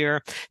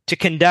easier to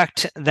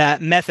conduct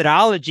that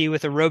methodology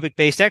with aerobic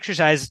based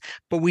exercises,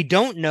 but we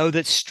don't know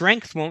that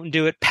strength won't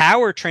do it.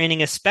 Power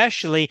training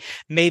especially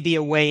may be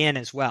a way in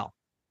as well.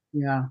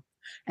 Yeah.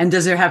 And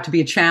does there have to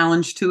be a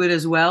challenge to it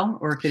as well?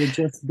 Or could it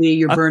just be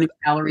you're burning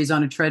calories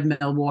on a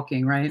treadmill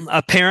walking, right?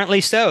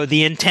 Apparently so.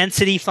 The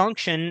intensity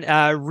function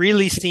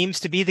really seems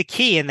to be the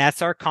key, and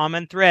that's our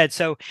common thread.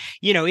 So,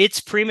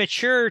 it's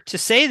premature to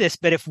say this,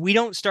 but if we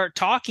don't start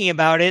talking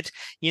about it,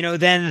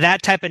 then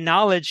that type of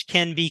knowledge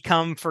can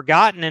become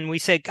forgotten. And we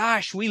say,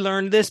 gosh, we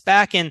learned this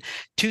back in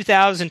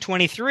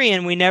 2023,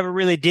 and we never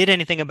really did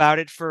anything about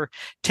it for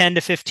 10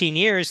 to 15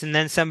 years. And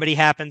then somebody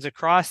happens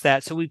across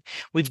that. So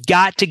we've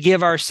got to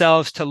give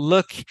ourselves to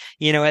look,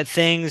 at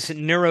things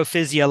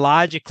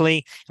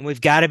neurophysiologically, and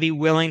we've got to be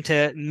willing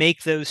to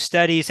make those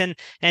studies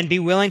and be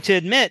willing to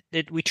admit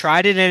that we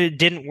tried it and it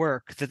didn't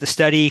work, that the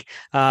study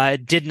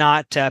did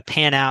not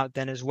pan out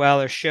then as well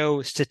or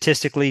show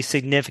statistically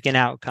significant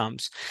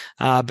outcomes.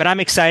 But I'm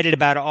excited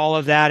about all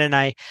of that. And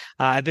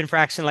I've been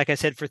practicing, like I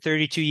said, for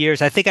 32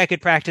 years. I think I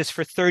could practice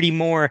for 30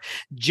 more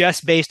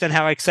just based on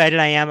how excited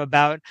I am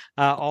about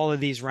all of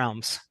these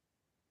realms.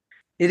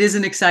 It is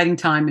an exciting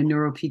time in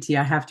neuro-PT,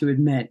 I have to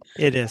admit.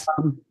 It is.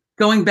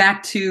 Going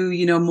back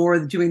to,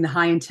 more doing the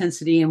high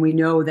intensity, and we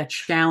know that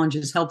challenge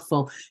is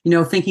helpful.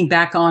 Thinking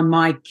back on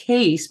my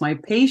case, my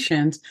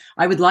patient,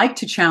 I would like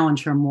to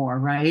challenge her more,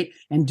 right?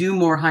 And do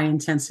more high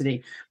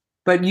intensity.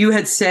 But you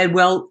had said,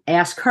 well,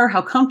 ask her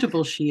how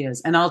comfortable she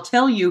is. And I'll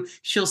tell you,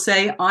 she'll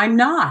say, I'm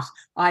not.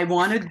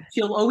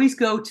 She'll always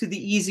go to the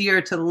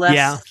easier, to the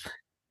less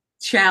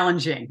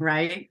challenging,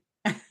 right?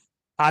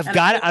 I've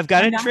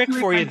got a trick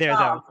for you there,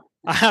 though.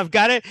 I've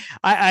got it.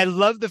 I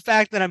love the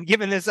fact that I'm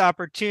given this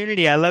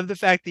opportunity. I love the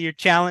fact that you're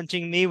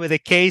challenging me with a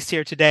case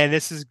here today.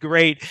 This is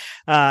great.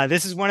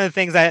 This is one of the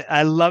things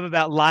I love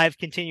about live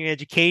continuing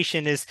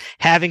education is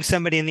having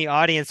somebody in the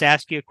audience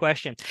ask you a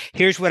question.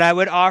 Here's what I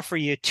would offer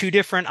you, 2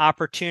 different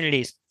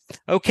opportunities.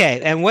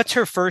 Okay. And what's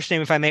her first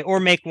name, if I may, or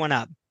make one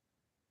up?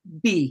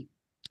 B.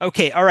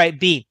 Okay. All right.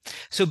 B.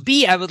 So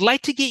B, I would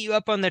like to get you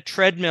up on the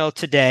treadmill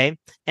today.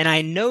 And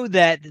I know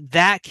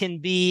that can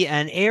be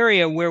an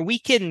area where we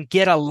can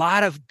get a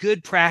lot of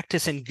good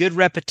practice and good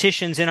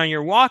repetitions in on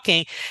your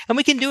walking. And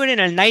we can do it in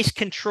a nice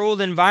controlled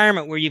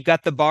environment where you've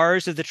got the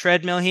bars of the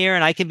treadmill here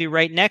and I can be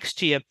right next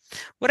to you.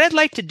 What I'd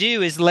like to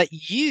do is let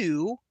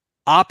you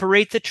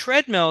operate the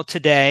treadmill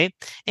today.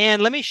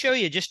 And let me show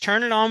you. Just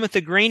turn it on with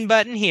the green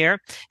button here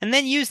and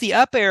then use the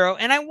up arrow.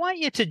 And I want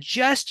you to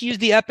just use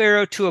the up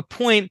arrow to a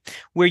point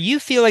where you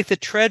feel like the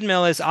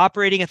treadmill is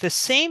operating at the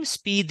same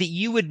speed that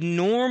you would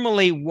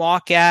normally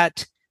walk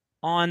at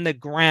on the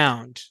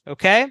ground.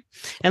 Okay.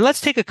 And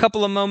let's take a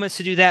couple of moments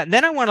to do that. And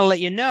then I want to let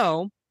you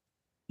know,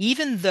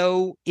 even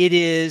though it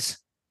is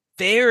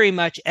very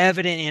much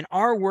evident in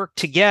our work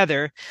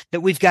together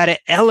that we've got to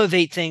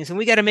elevate things and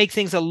we got to make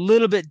things a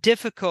little bit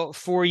difficult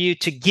for you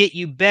to get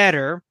you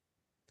better.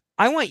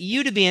 I want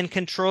you to be in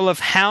control of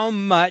how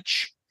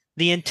much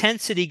the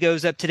intensity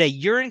goes up today.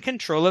 You're in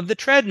control of the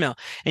treadmill.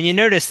 And you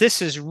notice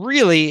this is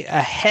really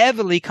a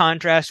heavily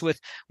contrast with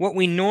what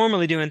we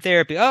normally do in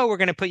therapy. Oh, we're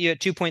going to put you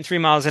at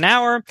 2.3 miles an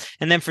hour.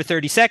 And then for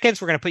 30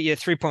 seconds, we're going to put you at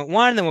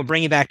 3.1. Then we'll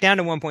bring you back down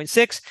to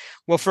 1.6.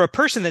 Well, for a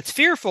person that's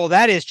fearful,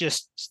 that's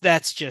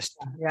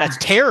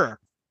terror.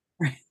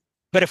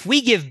 But if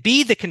we give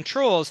B the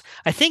controls,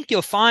 I think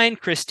you'll find,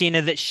 Christina,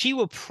 that she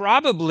will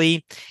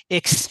probably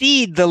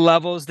exceed the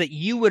levels that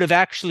you would have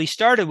actually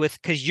started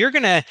with because you're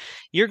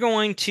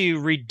going to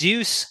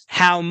reduce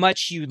how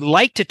much you'd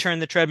like to turn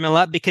the treadmill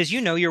up because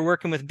you're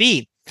working with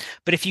B.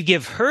 But if you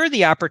give her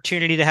the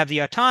opportunity to have the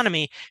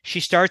autonomy, she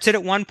starts it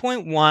at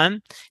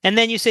 1.1. And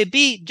then you say,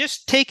 B,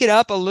 just take it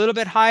up a little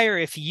bit higher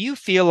if you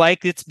feel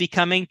like it's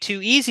becoming too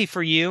easy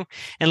for you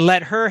and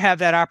let her have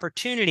that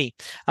opportunity.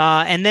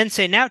 And then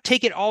say, now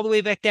take it all the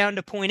way back down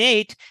to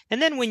 0.8.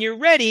 And then when you're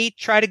ready,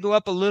 try to go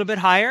up a little bit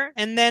higher.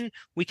 And then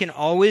we can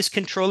always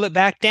control it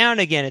back down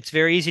again. It's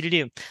very easy to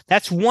do.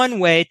 That's one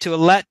way to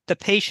let the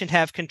patient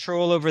have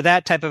control over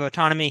that type of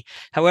autonomy.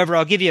 However,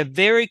 I'll give you a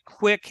very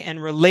quick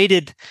and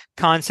related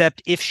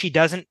concept if she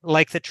doesn't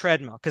like the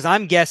treadmill, because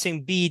I'm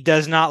guessing B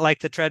does not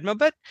like the treadmill,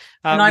 but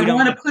and I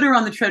want to put her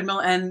on the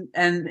treadmill and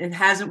it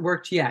hasn't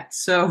worked yet.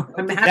 So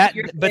I'm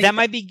happy that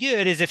might be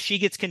good is if she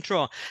gets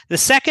control. The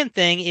second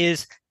thing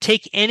is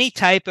take any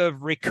type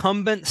of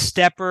recumbent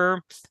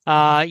stepper,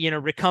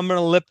 recumbent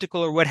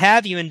elliptical or what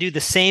have you, and do the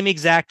same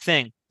exact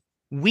thing.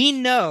 We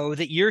know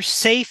that you're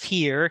safe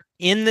here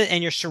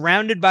and you're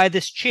surrounded by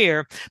this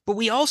chair, but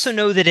we also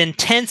know that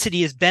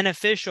intensity is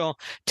beneficial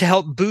to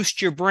help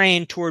boost your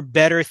brain toward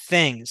better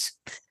things.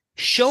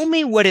 Show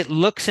me what it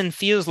looks and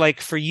feels like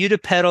for you to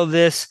pedal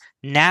this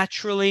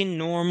naturally,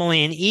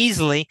 normally, and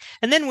easily.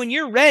 And then when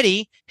you're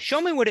ready,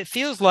 show me what it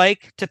feels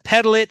like to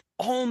pedal it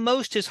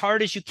almost as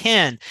hard as you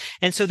can.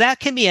 And so that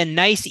can be a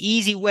nice,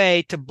 easy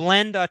way to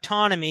blend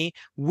autonomy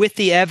with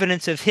the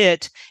evidence of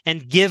HIT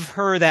and give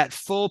her that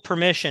full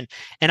permission.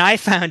 And I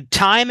found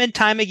time and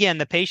time again,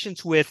 the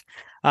patients with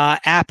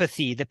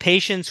apathy, the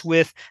patients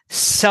with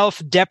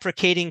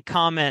self-deprecating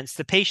comments,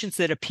 the patients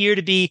that appear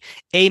to be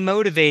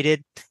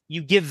amotivated,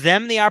 you give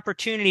them the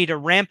opportunity to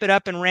ramp it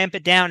up and ramp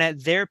it down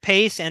at their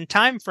pace and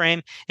time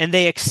frame, and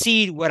they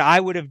exceed what I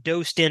would have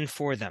dosed in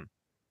for them.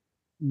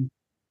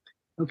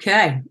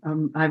 Okay.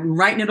 I'm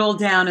writing it all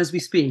down as we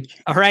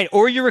speak. All right.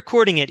 Or you're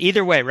recording it.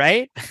 Either way,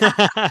 right?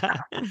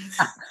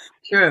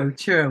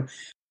 True.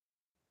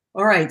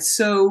 All right.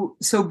 So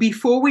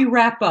before we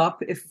wrap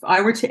up, if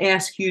I were to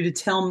ask you to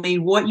tell me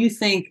what you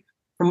think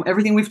from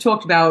everything we've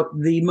talked about,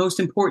 the most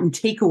important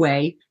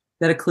takeaway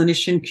that a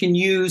clinician can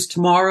use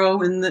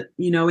tomorrow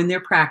in their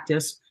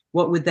practice,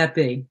 what would that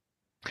be?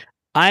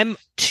 I'm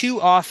too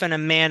often a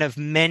man of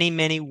many,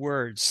 many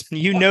words.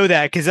 You know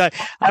that because I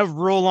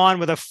roll on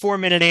with a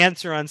 4-minute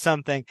answer on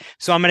something.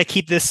 So I'm going to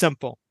keep this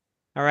simple.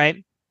 All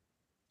right.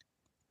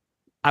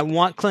 I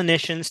want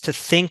clinicians to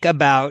think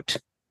about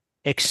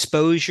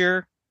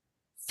exposure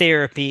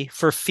therapy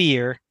for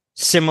fear,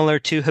 similar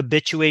to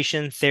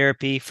habituation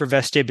therapy for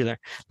vestibular.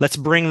 Let's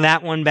bring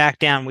that one back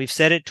down. We've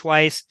said it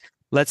twice.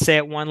 Let's say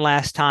it one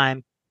last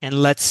time, and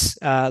let's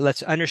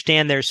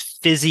understand there's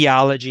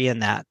physiology in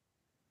that.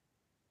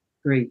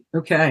 Great.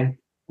 Okay.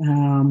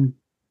 That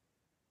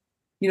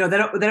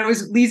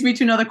always leads me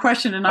to another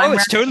question, and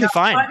it's totally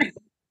fine.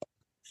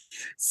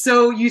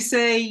 So you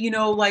say,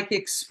 like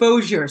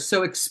exposure.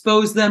 So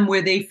expose them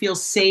where they feel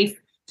safe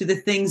to the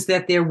things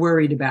that they're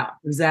worried about.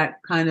 Is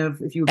that kind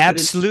of, if you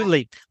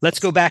absolutely? Let's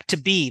go back to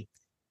B.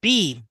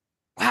 B.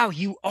 Wow,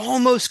 you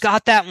almost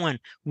got that one.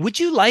 Would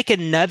you like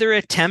another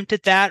attempt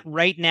at that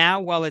right now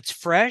while it's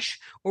fresh?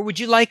 Or would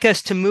you like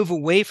us to move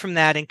away from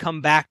that and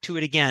come back to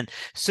it again?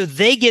 So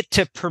they get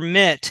to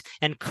permit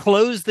and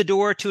close the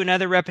door to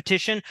another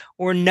repetition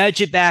or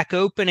nudge it back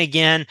open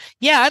again.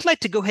 Yeah, I'd like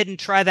to go ahead and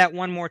try that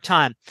one more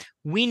time.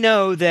 We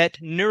know that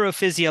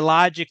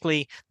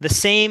neurophysiologically, the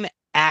same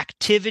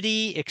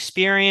activity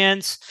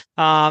experience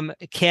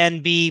can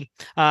be,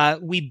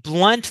 we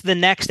blunt the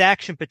next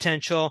action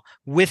potential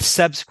with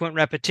subsequent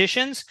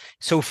repetitions.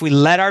 So if we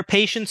let our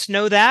patients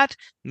know that,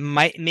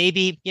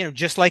 maybe,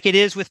 just like it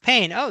is with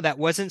pain, that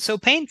wasn't so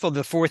painful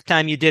the 4th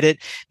time you did it.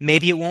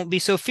 Maybe it won't be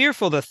so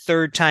fearful the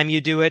 3rd time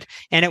you do it,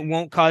 and it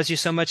won't cause you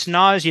so much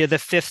nausea the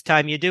 5th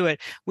time you do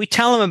it. We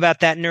tell them about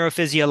that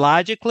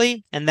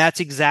neurophysiologically, and that's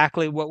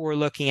exactly what we're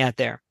looking at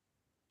there.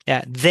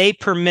 Yeah, they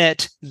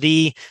permit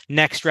the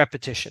next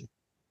repetition.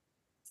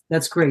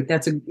 That's great.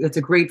 That's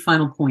a great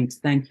final point.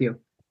 Thank you.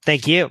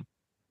 Thank you.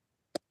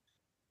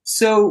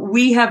 So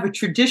we have a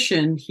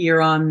tradition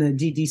here on the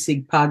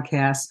DD-SIG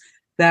podcast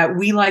that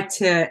we like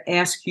to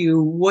ask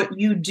you what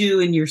you do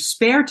in your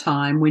spare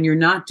time when you're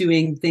not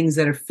doing things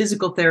that are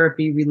physical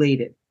therapy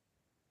related.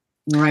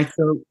 All right.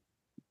 So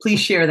please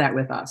share that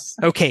with us.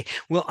 Okay.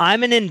 Well,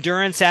 I'm an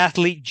endurance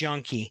athlete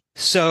junkie.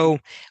 So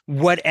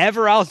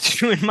whatever I'll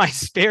do in my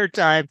spare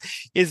time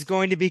is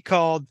going to be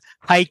called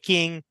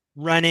hiking,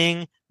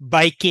 running,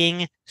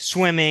 biking,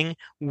 swimming,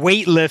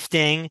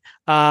 weightlifting.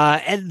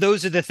 And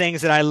those are the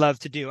things that I love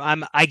to do.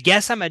 I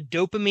guess I'm a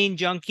dopamine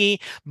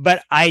junkie,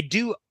 but I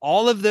do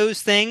all of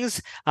those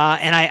things.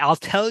 And I'll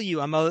tell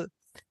you, I'm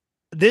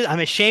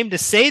ashamed to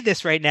say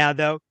this right now,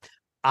 though.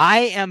 I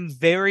am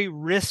very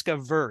risk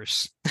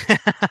averse.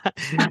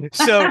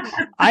 So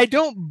I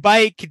don't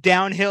bike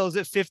down hills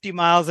at 50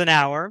 miles an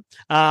hour.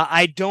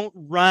 I don't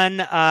run,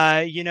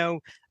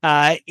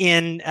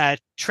 in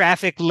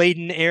traffic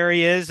laden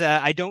areas.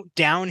 I don't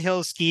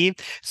downhill ski.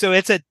 So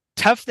it's a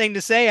tough thing to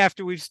say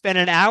after we've spent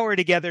an hour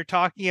together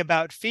talking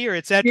about fear,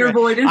 etc.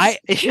 Fear-Avoidance.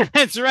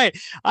 That's right.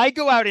 I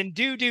go out and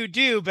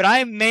do, but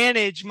I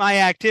manage my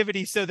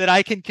activity so that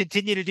I can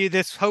continue to do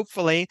this,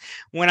 hopefully,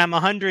 when I'm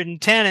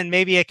 110, and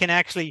maybe I can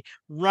actually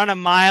run a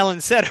mile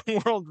and set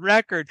a world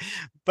record.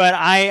 But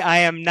I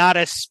am not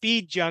a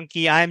speed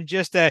junkie. I'm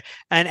just an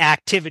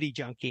activity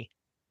junkie.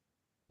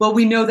 Well,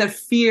 we know that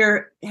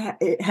fear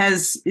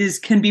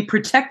can be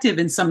protective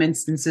in some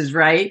instances,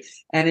 right?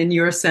 And in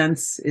your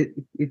sense, it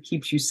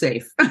keeps you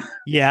safe.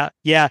 Yeah.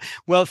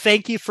 Well,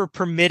 thank you for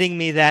permitting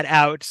me that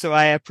out. So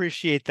I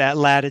appreciate that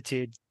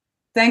latitude.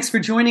 Thanks for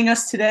joining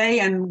us today.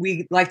 And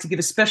we'd like to give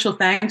a special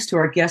thanks to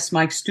our guest,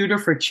 Mike Studer,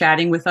 for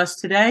chatting with us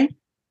today.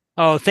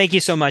 Oh, thank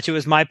you so much. It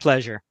was my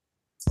pleasure.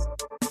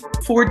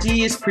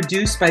 4D is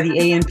produced by the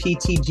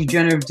AMPT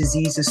Degenerative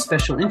Diseases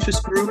Special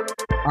Interest Group.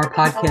 Our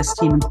podcast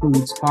team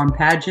includes Farm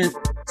Pageant,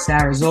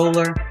 Sarah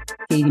Zoller,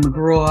 Katie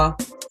McGraw,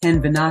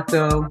 Ken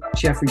Vinaco,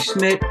 Jeffrey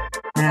Schmidt,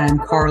 and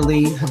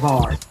Carly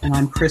Havard. And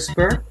I'm Chris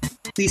Burke.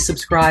 Please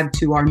subscribe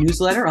to our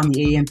newsletter on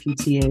the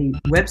AMPTA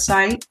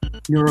website,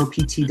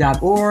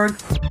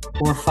 neuropt.org,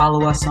 or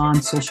follow us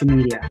on social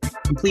media.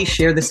 And please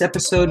share this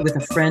episode with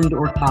a friend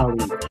or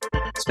colleague.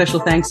 Special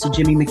thanks to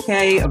Jimmy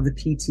McKay of the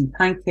PT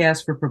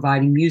Pintcast for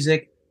providing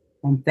music,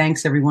 and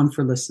thanks everyone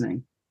for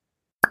listening.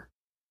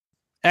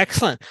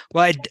 Excellent.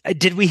 Well,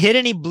 did we hit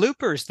any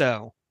bloopers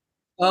though?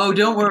 Oh,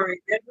 don't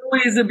worry. There's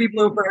always a be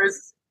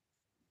bloopers.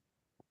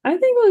 I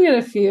think we'll get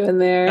a few in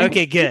there.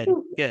 Okay, good.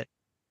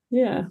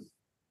 Yeah.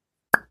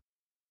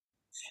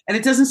 And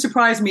it doesn't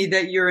surprise me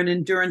that you're an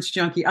endurance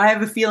junkie. I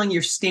have a feeling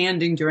you're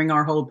standing during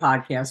our whole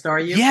podcast, are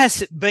you?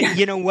 Yes, but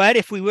you know what?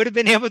 If we would have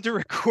been able to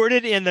record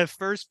it in the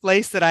first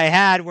place that I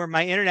had where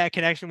my internet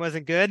connection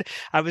wasn't good,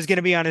 I was going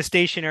to be on a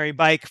stationary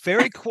bike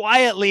very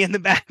quietly in the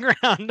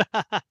background.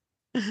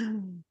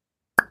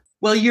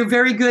 Well, you're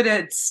very good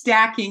at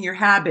stacking your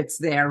habits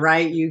there,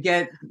 right? You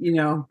get,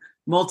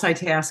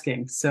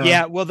 multitasking. So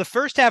yeah, well, the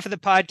first half of the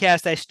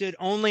podcast, I stood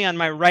only on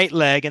my right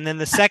leg. And then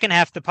the second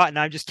half of the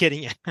no, I'm just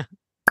kidding you.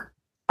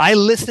 I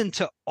listen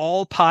to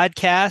all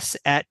podcasts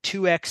at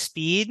 2x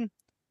speed.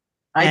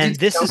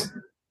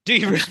 Do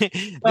you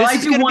really? Well, I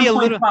do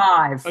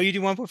 1.5. Oh, you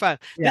do 1.5. Yeah.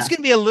 This is going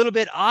to be a little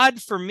bit odd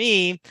for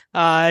me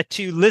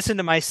to listen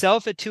to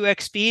myself at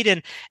 2x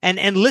speed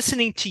and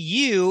listening to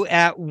you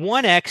at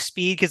 1x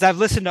speed, because I've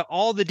listened to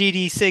all the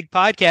SIG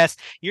podcasts.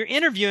 You're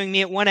interviewing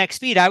me at 1x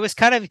speed. I was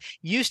kind of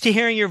used to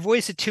hearing your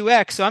voice at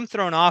 2x, so I'm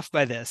thrown off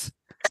by this.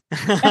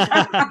 Well,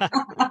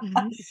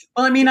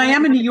 I mean, I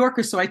am a New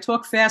Yorker, so I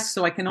talk fast,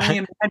 so I can only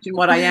imagine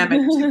what I am at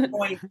 2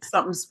 point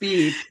something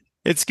speed.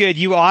 It's good.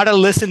 You ought to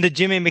listen to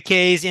Jimmy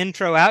McKay's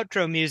intro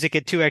outro music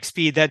at 2x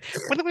speed. That's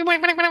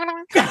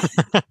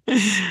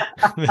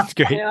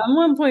great. Yeah,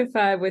 I'm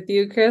 1.5 with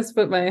you, Chris,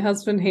 but my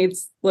husband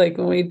hates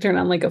when we turn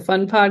on a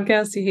fun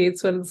podcast, he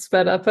hates when it's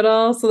sped up at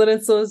all, so that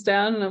it slows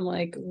down, and I'm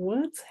like,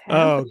 what's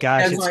happening? Oh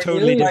gosh, it's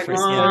totally different.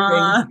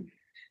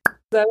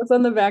 That was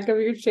on the back of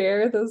your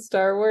chair, the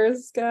Star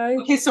Wars guy.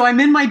 Okay, so I'm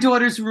in my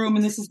daughter's room,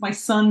 and this is my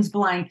son's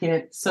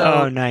blanket. So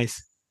oh,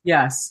 nice.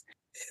 Yes.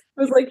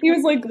 He was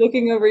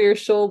looking over your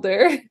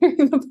shoulder in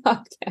the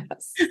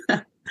podcast.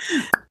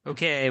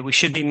 Okay, we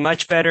should be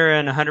much better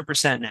and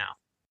 100% now.